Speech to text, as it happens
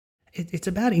it's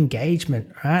about engagement,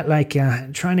 right? Like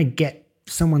trying to get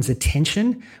someone's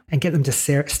attention and get them to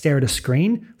stare at a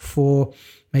screen for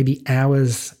maybe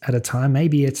hours at a time.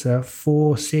 Maybe it's a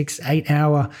 4, 6, 8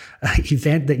 hour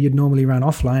event that you'd normally run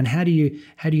offline. How do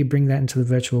you bring that into the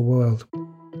virtual world?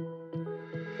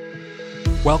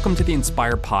 Welcome to the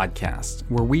Inspire Podcast,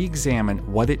 where we examine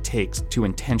what it takes to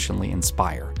intentionally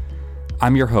inspire.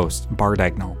 I'm your host, Bart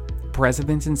Egnall,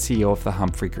 President and CEO of the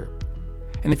Humphrey Group.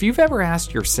 And if you've ever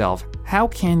asked yourself, how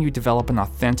can you develop an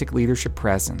authentic leadership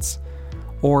presence?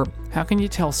 Or how can you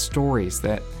tell stories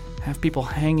that have people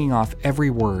hanging off every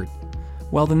word?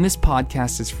 Well, then this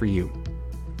podcast is for you.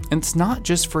 And it's not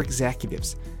just for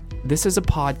executives. This is a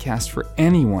podcast for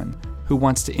anyone who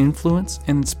wants to influence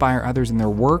and inspire others in their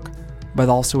work, but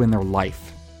also in their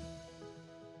life.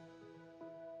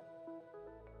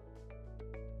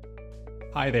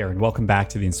 Hi there, and welcome back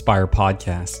to the Inspire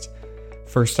Podcast.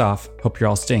 First off, hope you're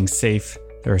all staying safe.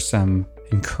 There are some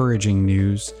encouraging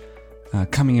news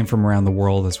coming in from around the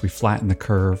world as we flatten the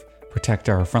curve, protect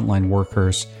our frontline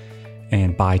workers,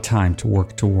 and buy time to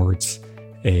work towards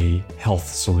a health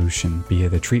solution, be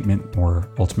it a treatment or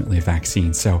ultimately a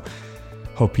vaccine. So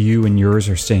hope you and yours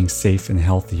are staying safe and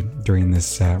healthy during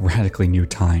this radically new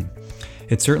time.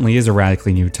 It certainly is a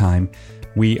radically new time.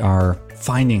 We are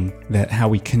finding that how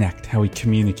we connect, how we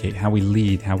communicate, how we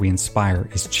lead, how we inspire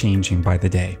is changing by the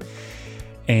day.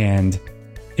 And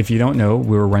if you don't know,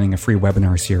 we were running a free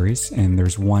webinar series, and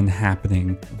there's one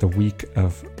happening the week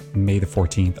of May the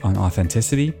 14th on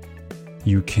authenticity.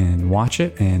 You can watch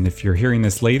it, and if you're hearing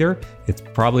this later, it's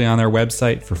probably on our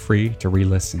website for free to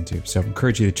re-listen to. So I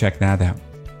encourage you to check that out.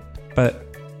 But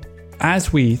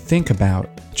as we think about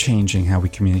changing how we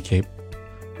communicate,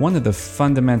 one of the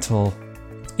fundamental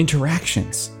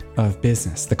interactions of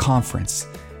business, the conference,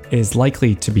 is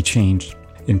likely to be changed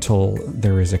until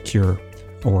there is a cure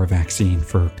or a vaccine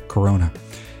for corona.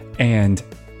 And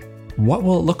what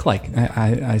will it look like?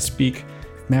 I speak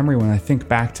memory when I think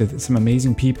back to some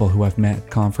amazing people who I've met at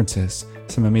conferences,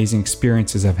 some amazing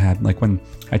experiences I've had, like when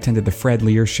I attended the Fred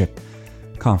Leadership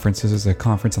Conference. This is a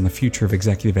conference on the future of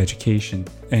executive education.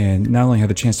 And not only had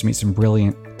the chance to meet some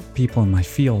brilliant people in my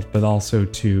field, but also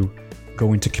to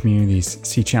go into communities,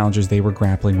 see challenges they were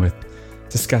grappling with,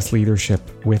 discuss leadership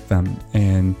with them,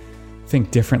 and think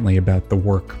differently about the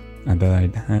work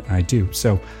that I do.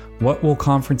 So what will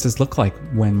conferences look like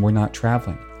when we're not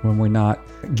traveling, when we're not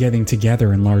getting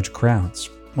together in large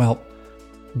crowds? Well,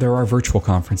 there are virtual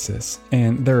conferences,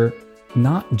 and they're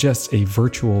not just a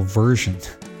virtual version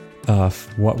of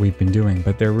what we've been doing,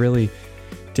 but they're really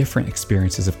different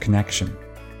experiences of connection.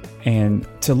 And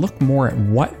to look more at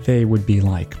what they would be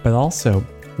like, but also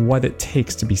what it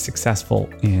takes to be successful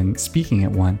in speaking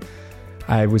at one,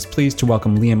 I was pleased to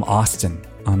welcome Liam Austin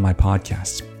on my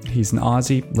podcast. He's an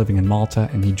Aussie living in Malta,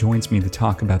 and he joins me to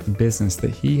talk about the business that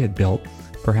he had built,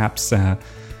 perhaps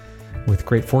with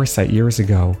great foresight years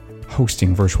ago,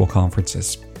 hosting virtual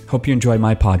conferences. Hope you enjoy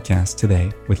my podcast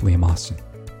today with Liam Austin.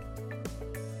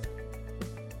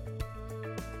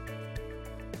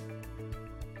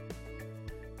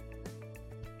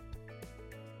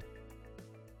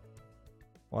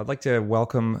 Well, I'd like to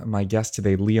welcome my guest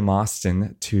today, Liam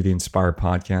Austin, to the Inspire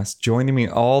Podcast. Joining me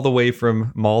all the way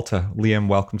from Malta. Liam,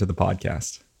 welcome to the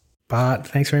podcast. Bart,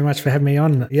 thanks very much for having me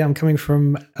on. Yeah, I'm coming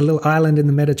from a little island in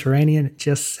the Mediterranean,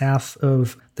 just south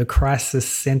of the crisis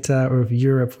center of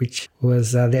Europe, which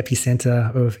was the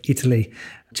epicenter of Italy,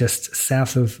 just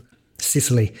south of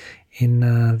Sicily,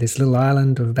 in this little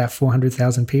island of about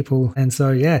 400,000 people. And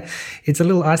so, yeah, it's a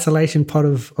little isolation pod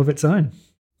of its own.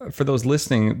 For those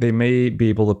listening, they may be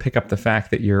able to pick up the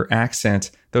fact that your accent,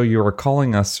 though you are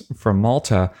calling us from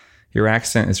Malta, your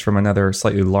accent is from another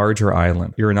slightly larger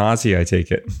island. You're an Aussie, I take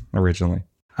it, originally.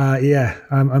 Yeah,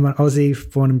 I'm an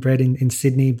Aussie, born and bred in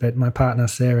Sydney, but my partner,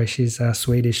 Sarah, she's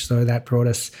Swedish, so that brought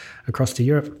us across to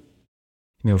Europe.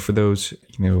 For those,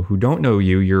 who don't know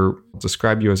you, you're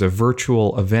describe you as a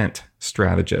virtual event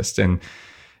strategist, and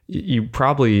you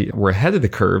probably were ahead of the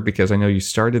curve because I know you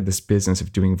started this business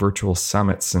of doing virtual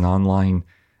summits and online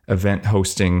event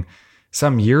hosting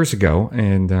some years ago,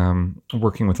 and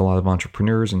working with a lot of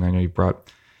entrepreneurs. And I know you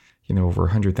brought, over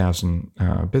 100,000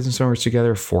 business owners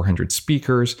together, 400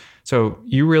 speakers. So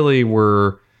you really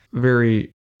were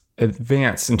very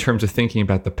advanced in terms of thinking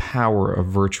about the power of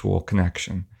virtual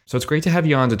connection. So it's great to have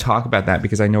you on to talk about that,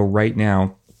 because I know right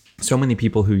now so many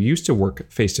people who used to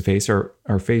work face-to-face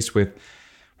are faced with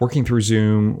working through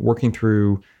Zoom, working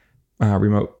through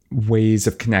remote ways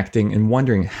of connecting, and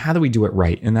wondering, how do we do it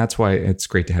right? And that's why it's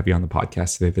great to have you on the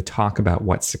podcast today to talk about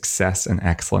what success and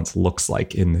excellence looks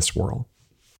like in this world.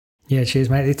 Yeah, cheers,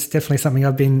 mate. It's definitely something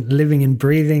I've been living and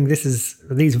breathing.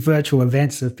 These virtual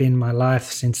events have been my life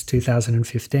since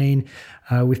 2015.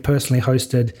 I've personally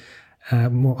hosted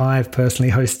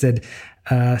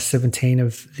 17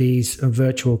 of these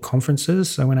virtual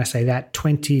conferences. So when I say that,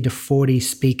 20 to 40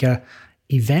 speaker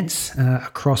events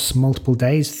across multiple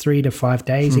days, 3 to 5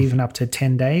 days, even up to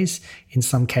 10 days in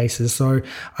some cases. So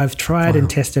I've tried and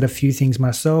tested a few things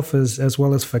myself as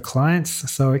well as for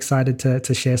clients. So excited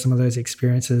to share some of those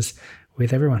experiences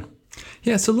with everyone.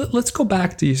 Yeah, so let's go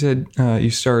back to, you said you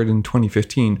started in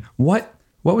 2015. What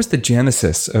was the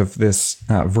genesis of this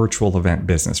virtual event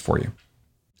business for you?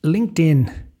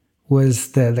 LinkedIn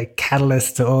was the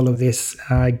catalyst to all of this.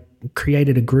 I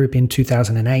created a group in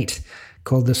 2008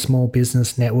 called the Small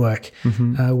Business Network,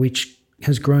 which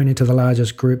has grown into the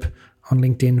largest group on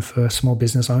LinkedIn for small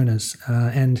business owners.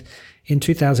 And in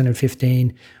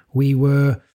 2015, we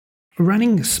were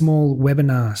running small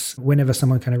webinars whenever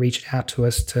someone kind of reached out to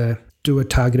us to do a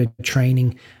targeted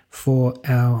training for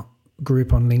our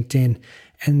group on LinkedIn.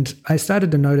 And I started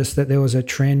to notice that there was a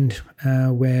trend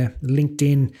where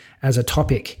LinkedIn as a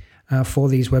topic for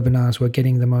these webinars were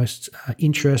getting the most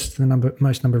interest,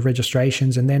 most number of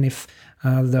registrations. And then if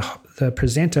the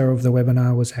presenter of the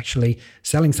webinar was actually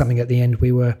selling something at the end,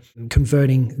 we were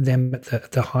converting them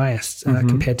at the highest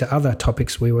compared to other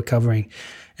topics we were covering.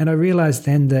 And I realized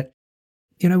then that,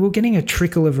 we're getting a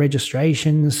trickle of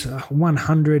registrations,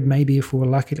 100 maybe if we were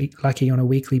lucky on a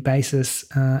weekly basis,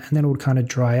 and then it would kind of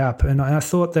dry up. And I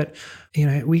thought that,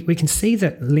 we can see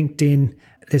that LinkedIn,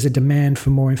 there's a demand for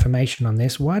more information on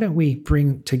this. Why don't we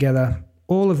bring together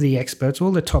all of the experts,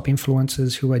 all the top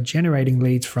influencers who are generating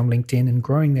leads from LinkedIn and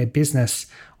growing their business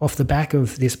off the back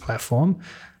of this platform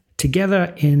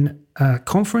together in a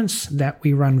conference that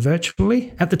we run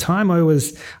virtually. At the time, I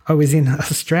was in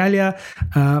Australia.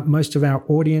 Most of our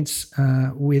audience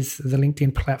with the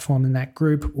LinkedIn platform in that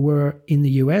group were in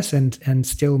the US, and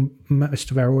still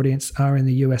most of our audience are in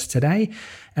the US today.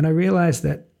 And I realized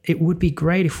that it would be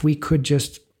great if we could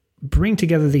just bring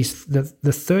together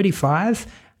the 35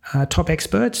 top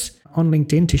experts on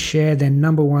LinkedIn to share their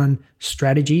number one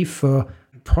strategy for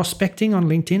prospecting on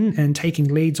LinkedIn and taking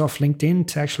leads off LinkedIn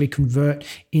to actually convert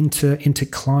into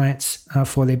clients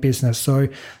for their business. So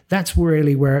that's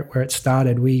really where it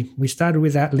started. We started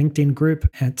with that LinkedIn group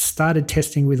and started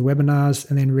testing with webinars,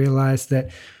 and then realized that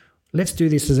let's do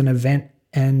this as an event.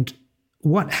 And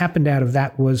what happened out of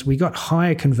that was we got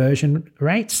higher conversion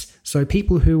rates. So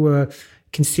people who were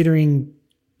considering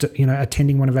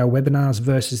attending one of our webinars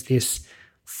versus this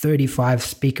 35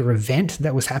 speaker event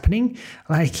that was happening,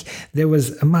 there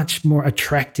was a much more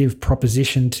attractive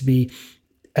proposition to be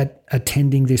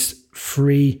attending this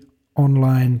free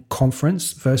online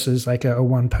conference versus like a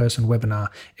one-person webinar.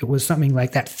 It was something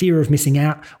like that fear of missing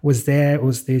out was there. It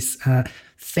was this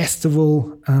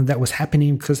festival that was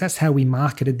happening, because that's how we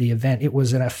marketed the event. It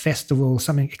was at a festival,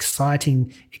 something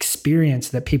exciting experience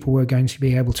that people were going to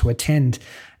be able to attend.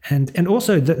 And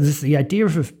also the idea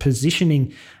of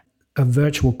positioning a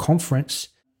virtual conference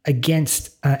against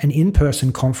an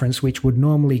in-person conference, which would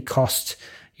normally cost,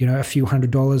 a few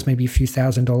 $100s, maybe a few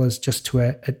 $1,000 just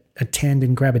to attend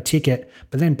and grab a ticket.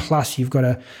 But then plus you've got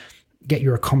to get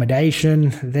your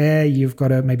accommodation there. You've got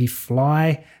to maybe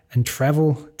fly and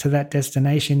travel to that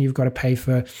destination. You've got to pay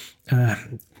for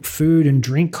food and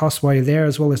drink costs while you're there,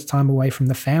 as well as time away from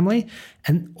the family.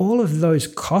 And all of those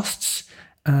costs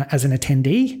as an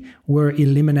attendee were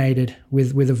eliminated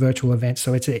with a virtual event.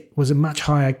 So it was a much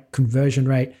higher conversion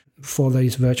rate for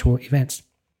those virtual events.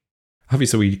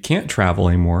 Obviously, we can't travel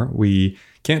anymore. We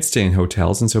can't stay in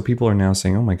hotels. And so people are now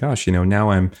saying, oh my gosh, now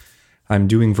I'm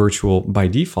doing virtual by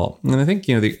default. And I think,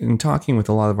 in talking with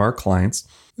a lot of our clients,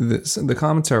 the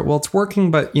comments are, well, it's working,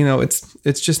 but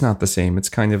it's just not the same. It's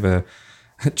kind of a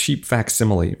cheap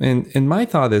facsimile. And my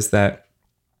thought is that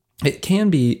it can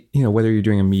be, whether you're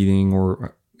doing a meeting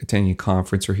or attending a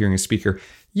conference or hearing a speaker,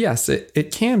 yes,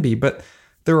 it can be, but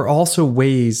there are also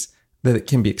ways that it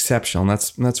can be exceptional. And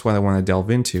that's what I want to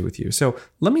delve into with you. So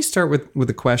let me start with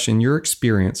a question, your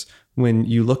experience when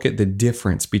you look at the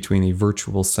difference between a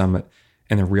virtual summit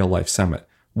and a real life summit.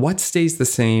 What stays the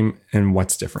same and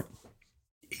what's different?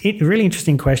 A really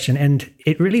interesting question. And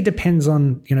it really depends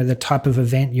on, the type of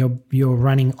event you're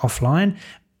running offline.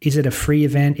 Is it a free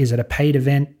event? Is it a paid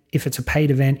event? If it's a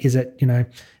paid event, is it, $10,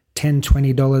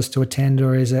 $20 to attend,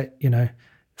 or is it,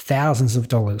 thousands of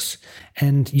dollars?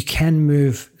 And you can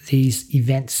move these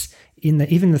events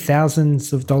even the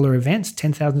thousands of dollar events,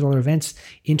 $10,000 events,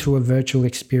 into a virtual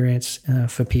experience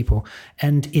for people.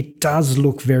 And it does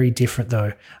look very different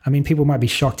though. I mean, people might be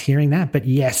shocked hearing that, but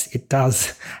yes, it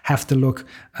does have to look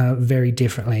very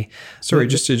differently. Sorry,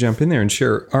 just to jump in there and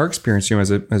share our experience,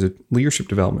 as a leadership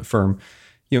development firm,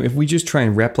 if we just try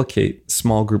and replicate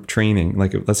small group training,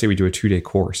 like let's say we do a 2-day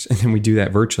course and then we do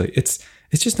that virtually, it's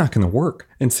just not going to work.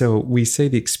 And so we say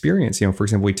the experience, for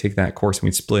example, we take that course and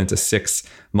we'd split into 6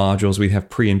 modules. We'd have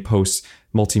pre and post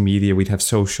multimedia. We'd have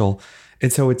social.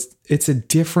 And so it's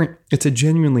a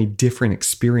genuinely different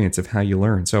experience of how you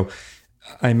learn. So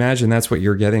I imagine that's what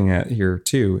you're getting at here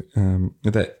too,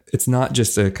 that it's not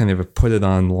just a kind of a put it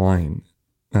online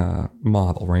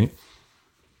model, right?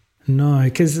 No,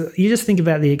 because you just think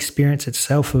about the experience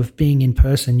itself of being in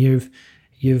person. You've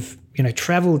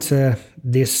traveled to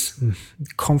this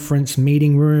conference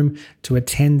meeting room to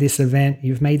attend this event.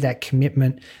 You've made that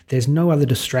commitment. There's no other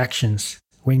distractions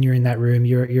when you're in that room.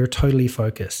 You're totally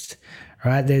focused,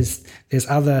 right? There's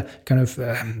other kind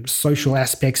of social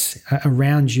aspects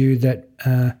around you that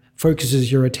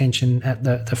focuses your attention at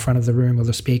the front of the room or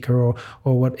the speaker or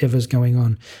whatever's going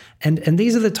on. And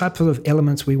these are the type of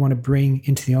elements we want to bring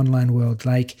into the online world,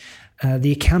 like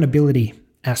the accountability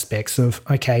aspects of,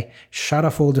 okay, shut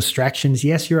off all distractions.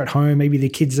 Yes, you're at home. Maybe the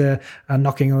kids are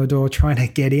knocking on the door trying to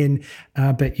get in,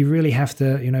 but you really have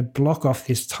to, block off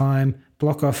this time,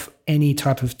 block off any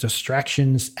type of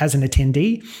distractions as an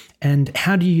attendee. And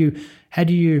how do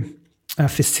you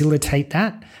facilitate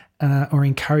that? Or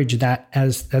encourage that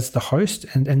as the host,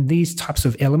 and these types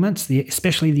of elements,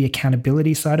 especially the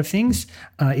accountability side of things,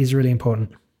 is really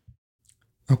important.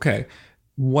 Okay,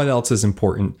 what else is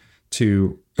important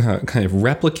to kind of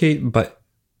replicate, but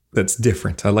that's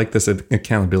different? I like this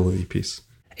accountability piece.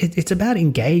 It's about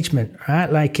engagement,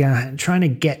 right? Like trying to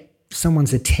get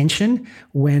someone's attention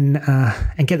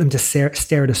and get them to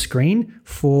stare at a screen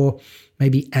for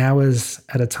maybe hours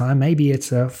at a time. Maybe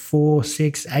it's a 4,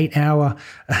 6, 8 hour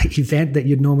event that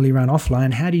you'd normally run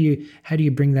offline. How do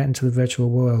you bring that into the virtual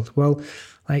world? Well,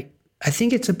 I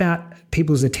think it's about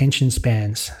people's attention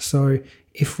spans. So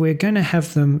if we're going to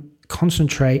have them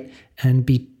concentrate and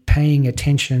be paying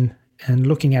attention and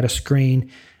looking at a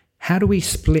screen, how do we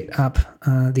split up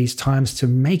these times to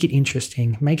make it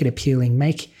interesting, make it appealing,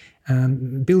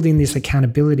 build in this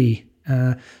accountability?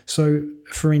 So,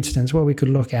 for instance, what we could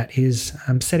look at is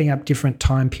setting up different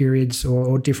time periods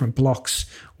or different blocks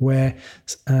where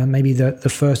maybe the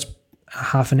first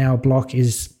half an hour block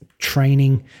is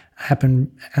training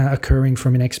occurring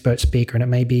from an expert speaker, and it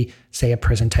may be, say, a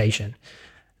presentation.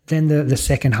 Then the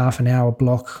second half an hour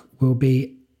block will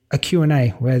be a Q&A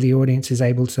where the audience is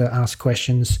able to ask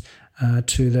questions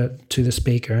to the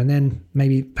speaker. And then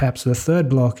maybe perhaps the third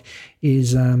block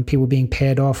is people being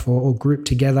paired off or grouped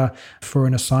together for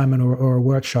an assignment or a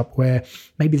workshop where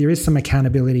maybe there is some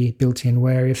accountability built in,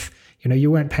 where if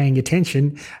you weren't paying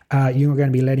attention, you're going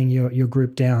to be letting your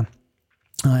group down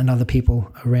and other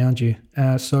people around you.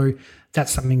 So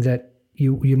that's something that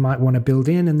you might want to build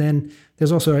in. And then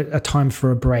there's also a time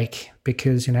for a break,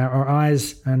 because our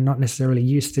eyes are not necessarily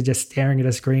used to just staring at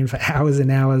a screen for hours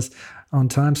and hours on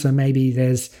time. So maybe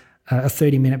there's a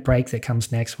 30-minute break that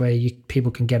comes next where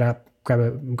people can get up, grab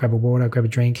a water, grab a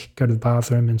drink, go to the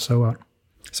bathroom, and so on.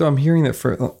 So I'm hearing that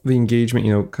for the engagement,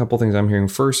 a couple things I'm hearing.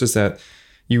 First is that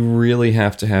you really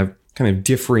have to have kind of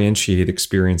differentiated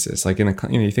experiences. Like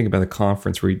you think about a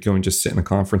conference where you go and just sit in a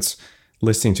conference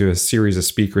listening to a series of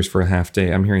speakers for a half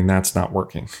day. I'm hearing that's not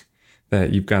working,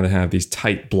 that you've got to have these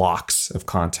tight blocks of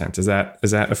content. Is that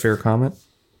a fair comment?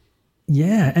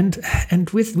 Yeah, and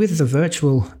with the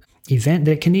virtual event,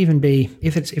 there can even be,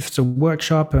 if it's a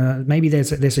workshop, maybe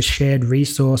there's a shared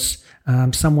resource.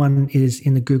 Someone is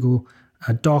in the Google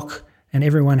Doc, and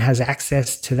everyone has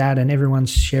access to that, and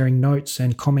everyone's sharing notes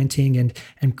and commenting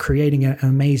and creating an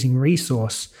amazing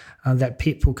resource that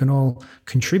people can all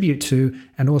contribute to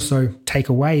and also take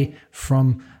away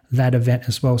from that event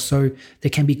as well. So there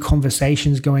can be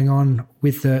conversations going on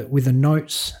with the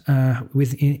notes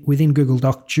within Google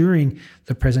Doc during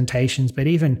the presentations, but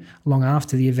even long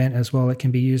after the event as well. It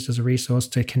can be used as a resource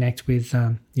to connect with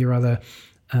your other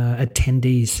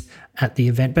attendees at the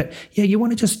event. But yeah, you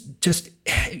want to just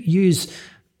use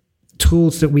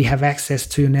tools that we have access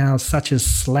to now, such as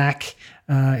Slack.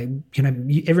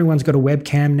 Everyone's got a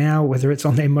webcam now, whether it's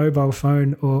on their mobile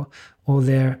phone or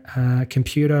their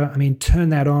computer. I mean, turn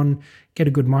that on, get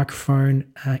a good microphone.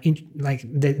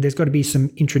 There's got to be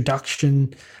some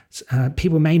introduction.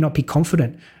 People may not be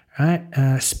confident, right,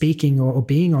 speaking or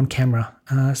being on camera.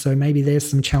 So maybe there's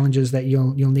some challenges that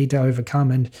you'll need to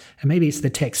overcome, and maybe it's the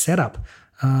tech setup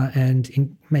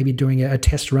and maybe doing a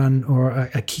test run or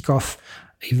a kickoff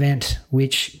event,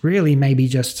 which really may be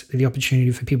just the opportunity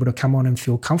for people to come on and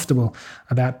feel comfortable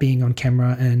about being on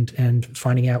camera and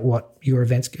finding out what your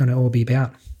event's going to all be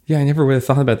about. Yeah, I never would have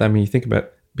thought about that. I mean, you think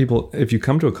about people, if you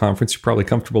come to a conference, you're probably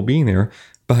comfortable being there.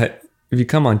 But if you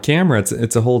come on camera,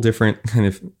 it's a whole different kind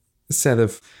of set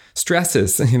of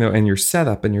stresses, and your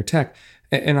setup and your tech.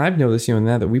 And I've noticed,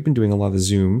 now that we've been doing a lot of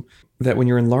Zoom, that when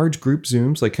you're in large group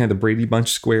Zooms, like kind of the Brady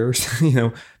Bunch squares,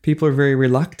 people are very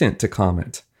reluctant to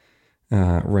comment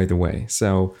right away.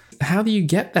 So how do you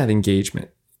get that engagement?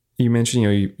 You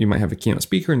mentioned, you might have a keynote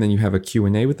speaker and then you have a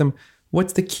Q&A with them.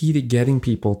 What's the key to getting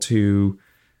people to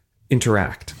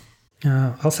interact?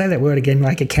 I'll say that word again,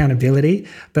 like accountability,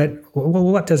 but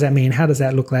what does that mean? How does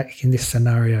that look like in this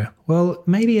scenario? Well,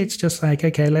 maybe it's just like,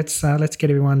 okay, let's get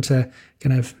everyone to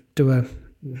kind of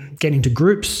get into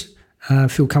groups,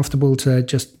 feel comfortable to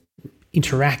just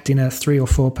interact in a 3 or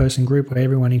 4 person group where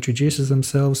everyone introduces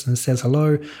themselves and says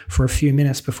hello for a few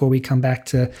minutes before we come back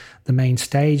to the main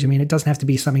stage. I mean, it doesn't have to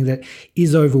be something that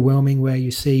is overwhelming where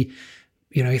you see,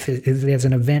 if there's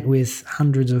an event with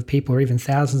hundreds of people or even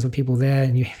thousands of people there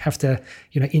and you have to,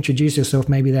 introduce yourself,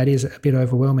 maybe that is a bit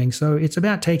overwhelming. So it's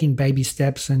about taking baby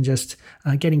steps and just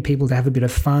getting people to have a bit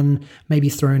of fun, maybe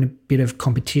throwing a bit of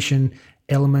competition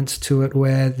elements to it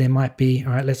where there might be,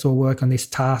 all right, let's all work on this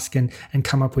task and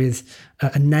come up with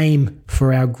a name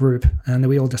for our group. And then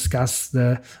we all discuss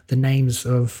the names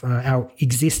of our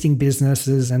existing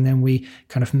businesses, and then we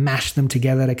kind of mash them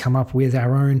together to come up with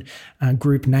our own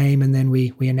group name. And then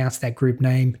we announce that group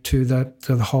name to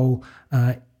the whole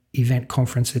event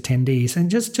conference attendees. And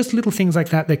just little things like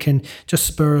that can just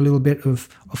spur a little bit of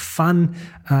fun,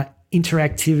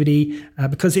 interactivity,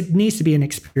 because it needs to be an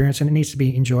experience and it needs to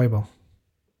be enjoyable.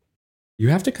 You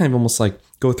have to kind of almost like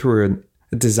go through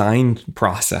a design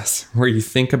process where you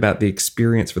think about the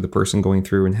experience for the person going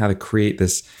through and how to create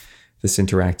this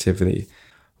interactivity.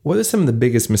 What are some of the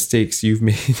biggest mistakes you've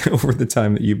made over the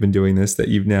time that you've been doing this that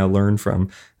you've now learned from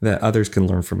that others can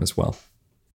learn from as well?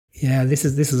 Yeah, this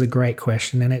is a great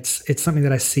question, and it's something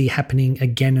that I see happening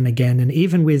again and again, and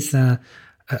even with a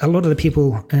lot of the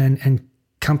people and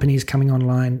companies coming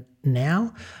online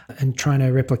now and trying to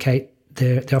replicate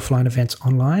their offline events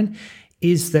online,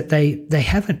 is that they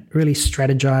haven't really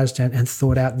strategized and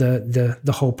thought out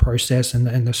the whole process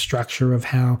and the structure of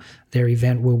how their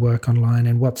event will work online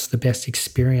and what's the best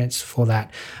experience for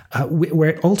that.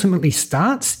 Where it ultimately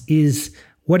starts is,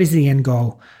 what is the end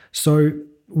goal? So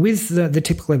with the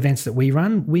typical events that we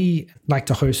run, we like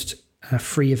to host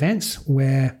free events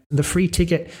where the free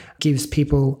ticket gives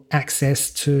people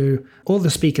access to all the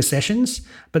speaker sessions,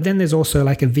 but then there's also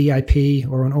like a VIP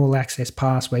or an all access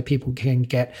pass where people can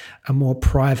get a more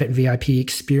private VIP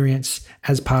experience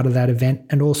as part of that event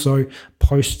and also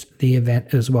post the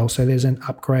event as well. So there's an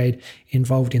upgrade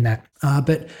involved in that.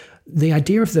 But the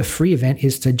idea of the free event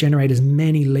is to generate as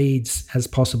many leads as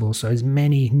possible. So as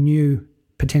many new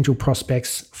potential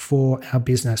prospects for our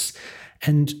business.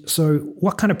 And so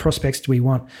what kind of prospects do we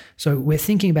want? So we're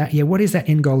thinking about, what is that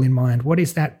end goal in mind? What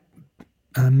is that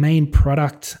main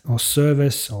product or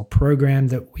service or program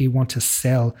that we want to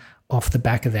sell off the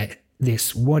back of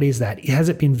this? What is that? Has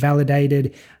it been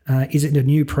validated? Is it a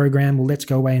new program? Well, let's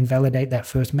go away and validate that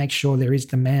first. Make sure there is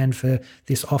demand for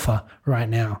this offer right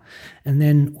now. And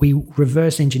then we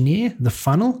reverse engineer the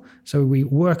funnel. So we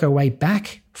work our way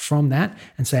back from that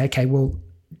and say, okay, well,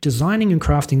 designing and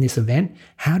crafting this event,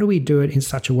 how do we do it in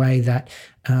such a way that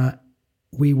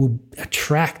we will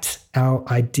attract our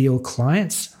ideal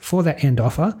clients for that end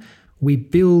offer? We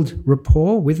build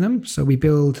rapport with them. So we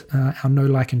build our know,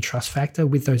 like, and trust factor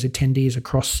with those attendees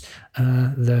across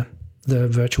the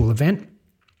virtual event,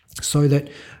 so that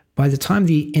by the time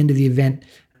the end of the event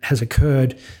has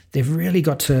occurred, they've really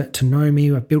got to know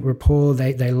me. I've built rapport.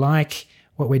 They like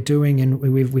what we're doing, and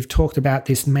we've talked about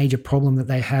this major problem that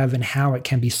they have and how it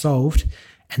can be solved,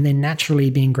 and then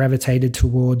naturally being gravitated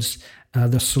towards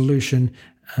the solution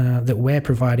that we're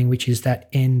providing, which is that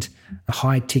end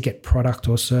high ticket product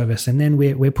or service. And then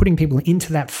we're putting people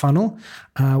into that funnel,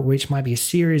 which might be a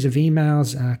series of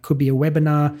emails, could be a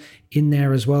webinar in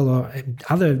there as well, or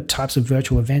other types of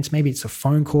virtual events. Maybe it's a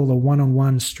phone call or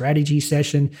one-on-one strategy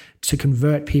session to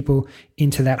convert people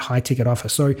into that high ticket offer.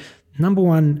 So number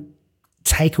one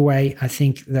takeaway I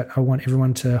think that I want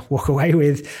everyone to walk away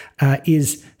with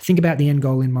is think about the end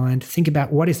goal in mind. Think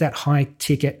about what is that high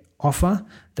ticket offer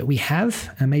that we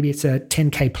have, and maybe it's a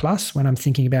 10K plus when I'm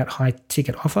thinking about high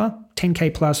ticket offer.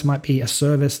 10K plus might be a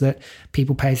service that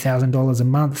people pay $1,000 a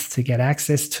month to get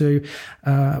access to,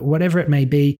 whatever it may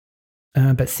be.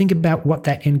 But think about what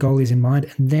that end goal is in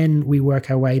mind, and then we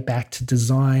work our way back to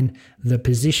design the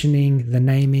positioning, the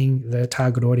naming, the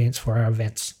target audience for our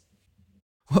events.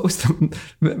 What was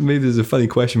maybe this is a funny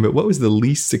question, but what was the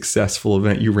least successful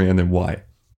event you ran and why?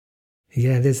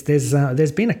 Yeah,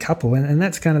 there's been a couple, and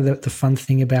that's kind of the fun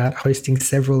thing about hosting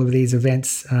several of these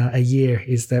events a year,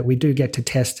 is that we do get to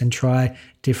test and try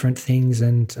different things.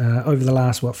 And over the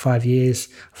last 5 years,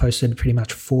 I've hosted pretty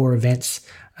much 4 events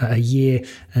a year,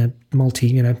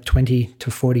 multi 20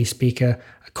 to 40 speaker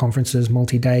conferences,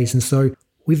 multi days, and so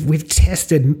we've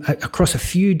tested across a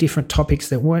few different topics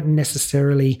that weren't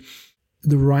necessarily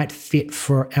the right fit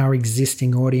for our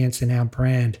existing audience and our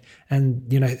brand. And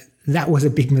that was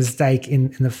a big mistake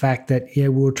in the fact that we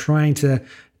were trying to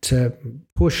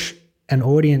push an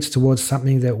audience towards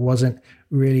something that wasn't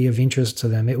really of interest to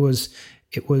them. It was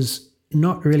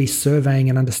not really surveying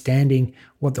and understanding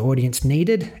what the audience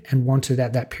needed and wanted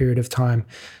at that period of time.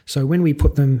 So when we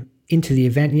put them into the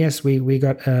event, yes, we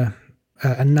got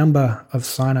a number of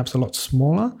signups a lot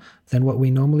smaller than what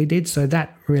we normally did. So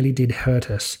that really did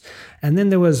hurt us. And then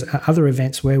there was other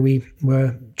events where we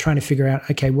were trying to figure out,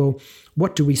 okay, well,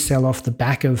 what do we sell off the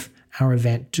back of our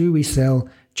event? Do we sell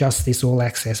just this all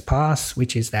access pass,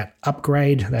 which is that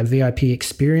upgrade, that VIP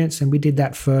experience? And we did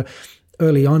that for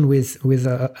early on with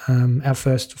our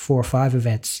first 4 or 5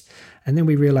 events. And then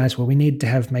we realized, well, we need to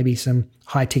have maybe some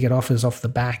high ticket offers off the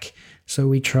back. So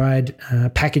we tried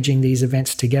packaging these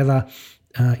events together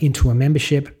into a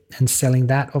membership and selling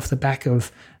that off the back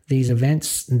of these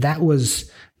events. That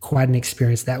was quite an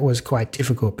experience. That was quite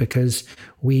difficult because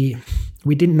we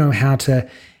didn't know how to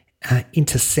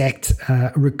intersect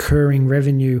recurring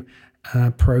revenue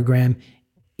program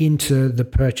into the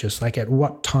purchase. Like, at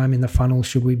what time in the funnel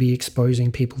should we be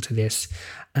exposing people to this?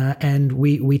 And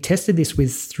we tested this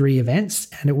with 3 events,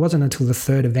 and it wasn't until the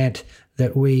 3rd event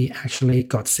that we actually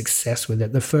got success with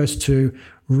it. The first 2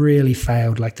 really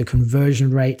failed. Like, the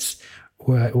conversion rates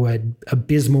were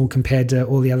abysmal compared to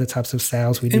all the other types of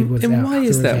sales we did with our other events. And why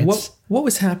is that? What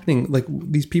was happening? Like,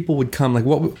 these people would come, like,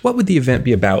 what would the event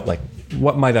be about? Like,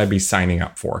 what might I be signing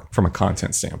up for from a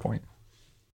content standpoint?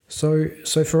 So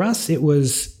for us, it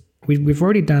was, we've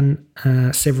already done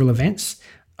several events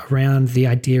around the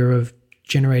idea of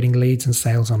generating leads and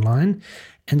sales online.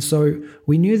 And so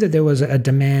we knew that there was a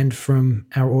demand from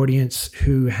our audience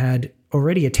who had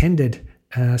already attended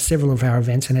several of our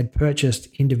events and had purchased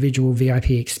individual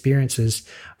VIP experiences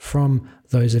from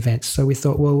those events. So we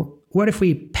thought, well, what if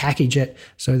we package it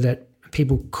so that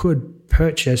people could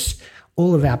purchase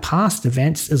all of our past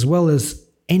events as well as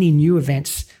any new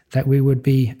events that we would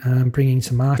be bringing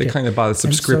to market? They kind of bought a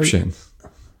subscription,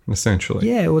 essentially.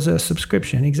 Yeah, it was a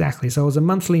subscription, exactly. So it was a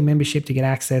monthly membership to get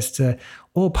access to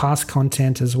all past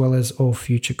content as well as all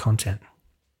future content.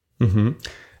 Mm-hmm.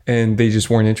 And they just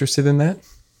weren't interested in that?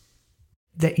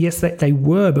 Yes, they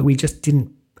were, but we just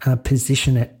didn't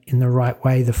position it in the right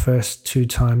way the first 2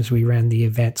 times we ran the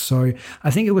event. So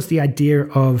I think it was the idea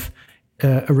of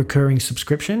a recurring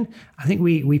subscription. I think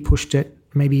we pushed it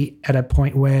maybe at a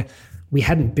point where we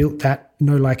hadn't built that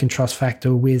know, like, and trust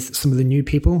factor with some of the new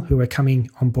people who are coming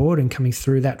on board and coming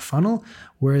through that funnel,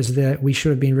 whereas we should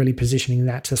have been really positioning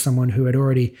that to someone who had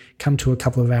already come to a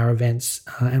couple of our events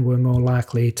and were more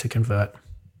likely to convert.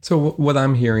 So what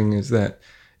I'm hearing is that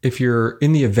if you're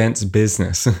in the events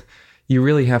business, you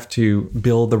really have to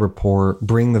build the rapport,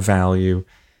 bring the value,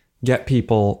 get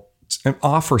people, and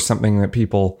offer something that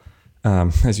people,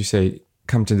 as you say,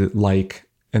 come to like,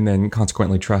 and then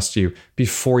consequently trust you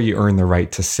before you earn the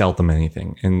right to sell them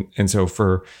anything. And so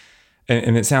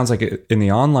and it sounds like in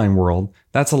the online world,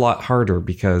 that's a lot harder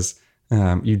because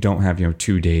you don't have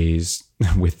 2 days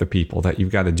with the people, that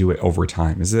you've got to do it over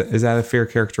time. Is that a fair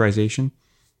characterization?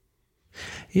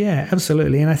 Yeah,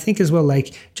 absolutely. And I think as well,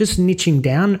 like, just niching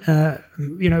down,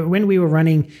 when we were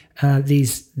running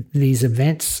these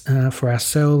events for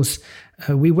ourselves,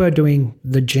 we were doing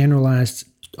the generalized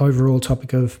overall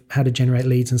topic of how to generate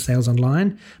leads and sales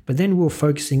online, but then we were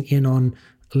focusing in on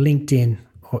LinkedIn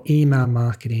or email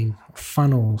marketing, or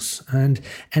funnels, and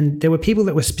there were people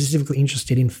that were specifically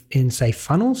interested in say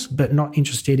funnels, but not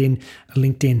interested in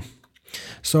LinkedIn.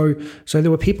 So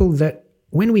there were people that,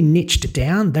 when we niched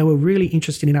down, they were really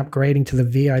interested in upgrading to the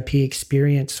VIP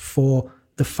experience for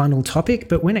the funnel topic.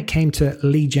 But when it came to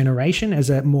lead generation as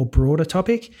a more broader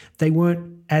topic, they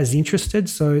weren't as interested.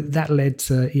 So that led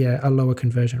to a lower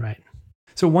conversion rate.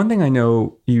 So one thing I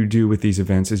know you do with these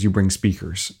events is you bring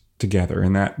speakers together,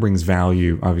 and that brings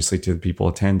value, obviously, to the people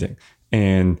attending.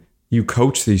 And you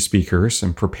coach these speakers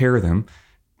and prepare them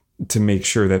to make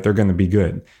sure that they're going to be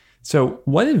good. So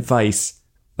what advice,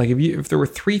 like if there were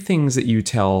 3 things that you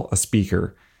tell a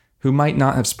speaker who might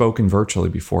not have spoken virtually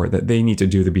before that they need to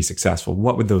do to be successful,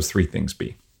 what would those three things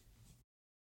be?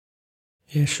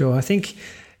 Yeah, sure. I think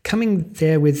coming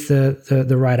there with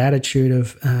the right attitude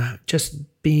of just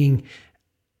being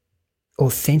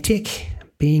authentic,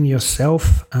 being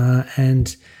yourself,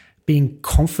 and being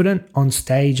confident on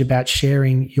stage about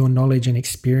sharing your knowledge and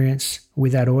experience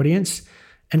with that audience,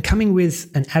 and coming with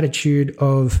an attitude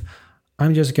of,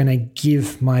 I'm just going to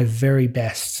give my very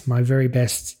best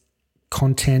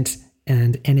content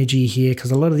and energy here,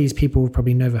 because a lot of these people have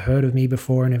probably never heard of me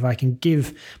before. And if I can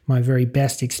give my very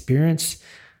best experience,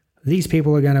 these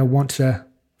people are going to want to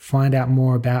find out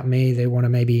more about me. They want to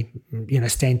maybe,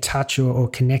 stay in touch or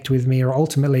connect with me, or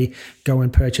ultimately go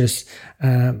and purchase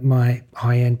my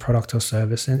high-end product or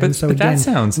service. But that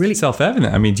sounds really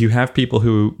self-evident. I mean, do you have people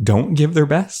who don't give their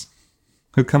best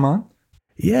who come on?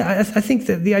 Yeah, I think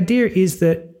that the idea is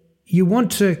that you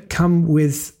want to come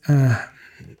with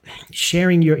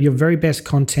sharing your very best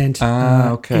content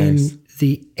in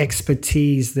the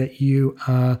expertise that you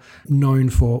are known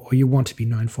for, or you want to be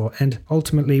known for. And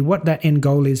ultimately what that end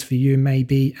goal is for you may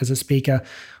be, as a speaker,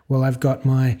 well, I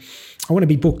want to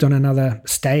be booked on another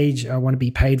stage. I want to be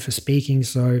paid for speaking.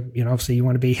 So, obviously you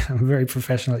want to be very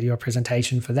professional at your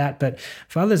presentation for that. But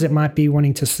for others, it might be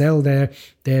wanting to sell their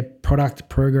product,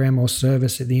 program, or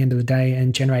service at the end of the day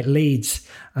and generate leads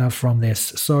from this.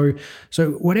 So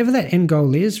whatever that end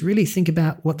goal is, really think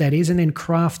about what that is, and then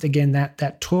craft again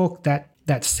that talk, that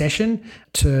session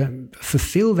to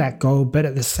fulfill that goal. But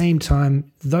at the same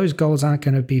time, those goals aren't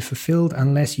going to be fulfilled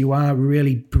unless you are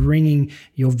really bringing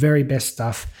your very best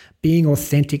stuff, being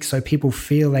authentic so people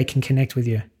feel they can connect with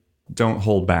you. Don't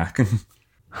hold back.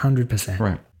 100%.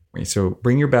 Right. So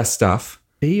bring your best stuff.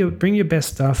 Bring your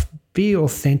best stuff. Be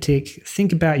authentic.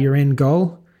 Think about your end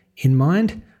goal in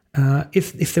mind.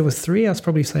 If there were three, I'd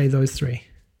probably say those three.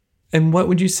 And what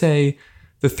would you say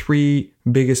the three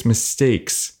biggest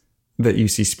mistakes that you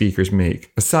see speakers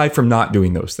make, aside from not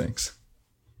doing those things?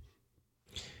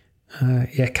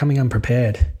 Coming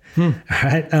unprepared,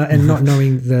 right? And not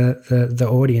knowing the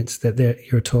audience that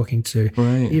you're talking to.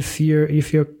 Right. If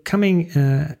you're coming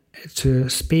to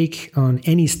speak on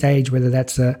any stage, whether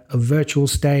that's a virtual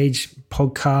stage,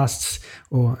 podcasts,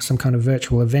 or some kind of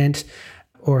virtual event,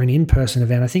 or an in-person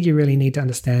event, I think you really need to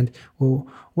understand, well,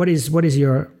 what is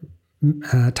your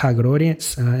target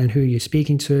audience and who you're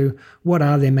speaking to? What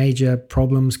are their major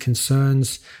problems,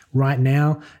 concerns right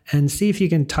now? And see if you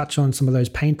can touch on some of those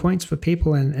pain points for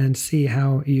people and see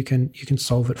how you can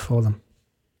solve it for them.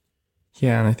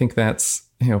 Yeah, and I think that's,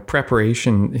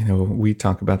 preparation, we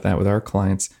talk about that with our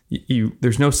clients.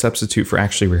 There's no substitute for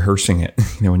actually rehearsing it,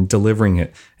 and delivering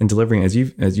it. And delivering, as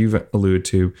you've alluded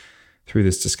to through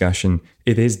this discussion,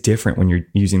 it is different when you're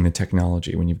using the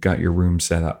technology, when you've got your room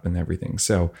set up and everything.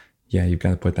 So yeah, you've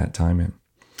got to put that time in.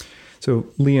 So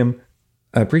Liam,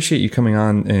 I appreciate you coming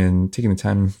on and taking the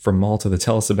time from Malta to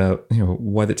tell us about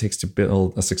what it takes to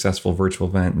build a successful virtual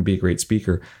event and be a great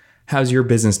speaker. How's your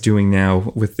business doing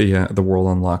now with the world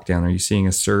on lockdown? Are you seeing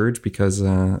a surge because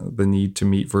the need to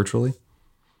meet virtually?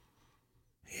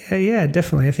 Yeah,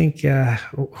 definitely. I think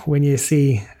when you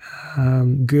see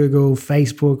Google,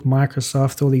 Facebook,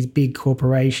 Microsoft, all these big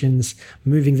corporations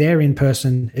moving their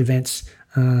in-person events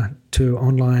to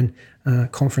online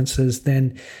conferences,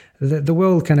 then the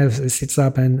world kind of sits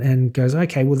up and goes,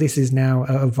 okay, well, this is now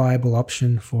a viable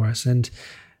option for us. And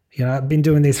I've been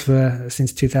doing this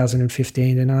since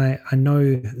 2015, and I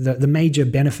know the major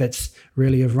benefits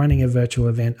really of running a virtual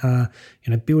event are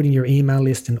building your email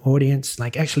list and audience,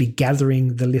 like actually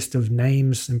gathering the list of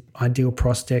names and ideal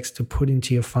prospects to put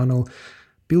into your funnel,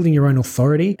 building your own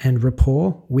authority and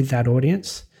rapport with that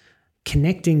audience,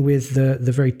 connecting with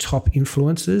the very top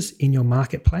influencers in your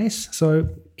marketplace. So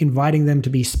inviting them to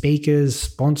be speakers,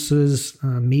 sponsors,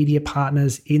 media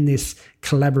partners in this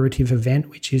collaborative event,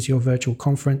 which is your virtual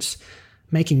conference,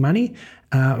 making money,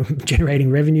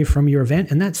 generating revenue from your event.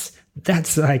 And that's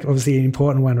like obviously an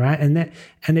important one, right?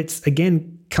 And it's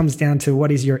again comes down to,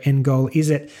 what is your end goal? Is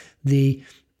it the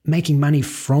making money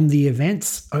from the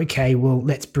events? Okay, well,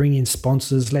 let's bring in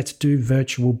sponsors. Let's do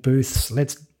virtual booths.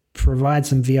 Let's provide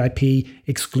some VIP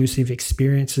exclusive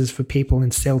experiences for people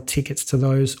and sell tickets to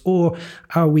those. Or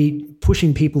are we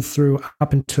pushing people through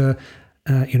up into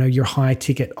your high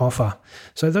ticket offer?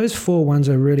 So those four ones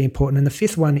are really important. And the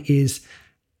fifth one is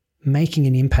making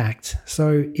an impact.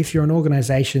 So if you're an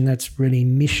organization that's really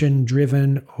mission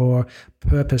driven or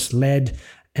purpose led,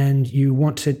 and you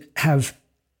want to have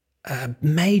a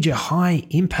major high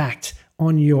impact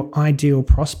on your ideal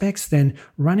prospects, then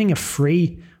running a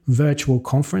free virtual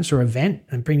conference or event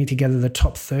and bringing together the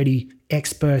top 30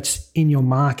 experts in your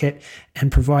market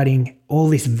and providing all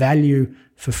this value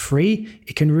for free,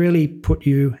 it can really put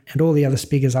you and all the other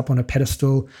speakers up on a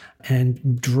pedestal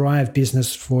and drive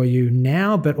business for you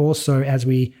now, but also as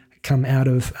we come out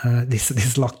of this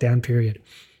lockdown period.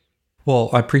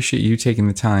 Well, I appreciate you taking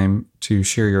the time to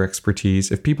share your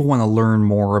expertise. If people want to learn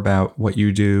more about what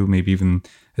you do, maybe even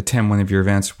attend one of your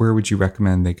events, where would you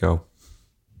recommend they go?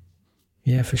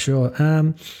 Yeah, for sure.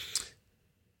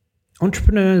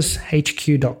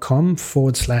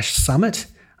 entrepreneurshq.com/summit.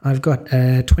 I've got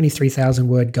a 23,000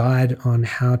 word guide on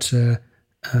how to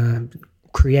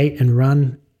create and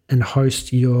run and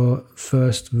host your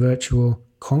first virtual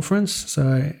conference.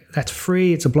 So that's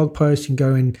free. It's a blog post. You can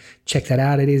go and check that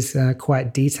out. It is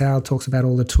quite detailed, talks about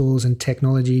all the tools and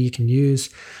technology you can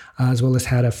use, as well as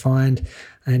how to find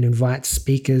and invite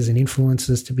speakers and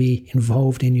influencers to be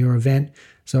involved in your event.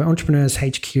 So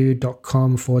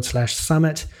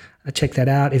entrepreneurshq.com/summit. Check that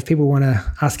out. If people want to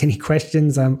ask any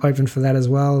questions, I'm open for that as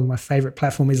well. My favorite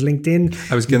platform is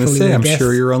LinkedIn. I was going to say, I'm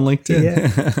sure you're on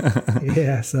LinkedIn.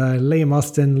 Yeah. So Liam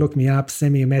Austin, look me up,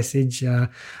 send me a message.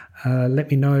 Let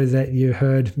me know that you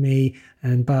heard me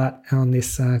and Bart on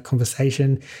this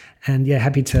conversation. And yeah,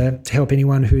 happy to help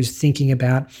anyone who's thinking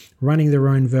about running their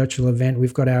own virtual event.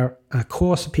 We've got our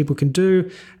course that people can do,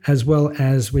 as well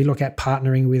as we look at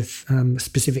partnering with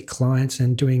specific clients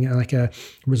and doing like a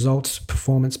results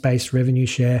performance-based revenue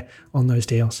share on those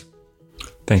deals.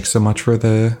 Thanks so much for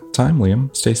the time,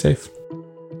 Liam. Stay safe.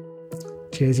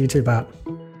 Cheers, you too, Bart.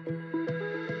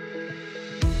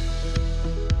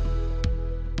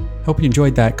 Hope you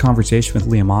enjoyed that conversation with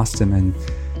Liam Austin, and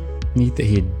neat that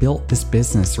he had built this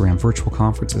business around virtual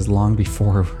conferences long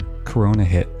before Corona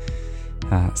hit.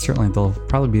 Certainly they'll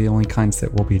probably be the only kinds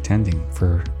that we'll be attending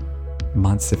for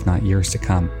months, if not years to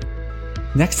come.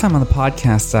 Next time on the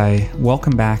podcast, I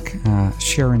welcome back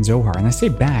Sharon Zohar. And I say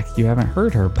back, you haven't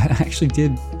heard her, but I actually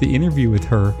did the interview with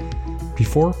her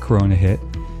before Corona hit.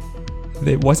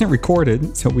 It wasn't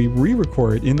recorded, so we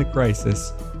re-recorded in the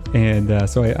crisis. And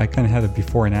so I kind of had a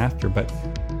before and after, but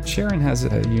Sharon has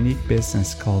a unique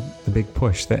business called The Big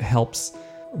Push that helps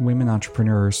women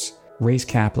entrepreneurs raise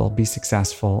capital, be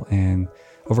successful, and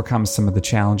overcome some of the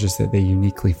challenges that they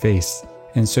uniquely face.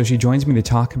 And so she joins me to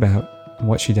talk about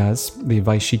what she does, the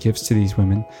advice she gives to these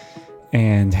women,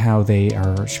 and how they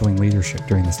are showing leadership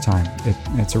during this time.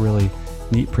 It's a really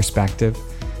neat perspective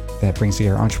that brings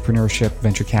together entrepreneurship,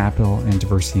 venture capital, and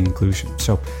diversity and inclusion.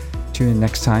 So tune in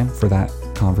next time for that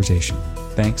conversation.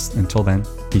 Thanks. Until then,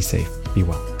 be safe, be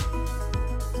well.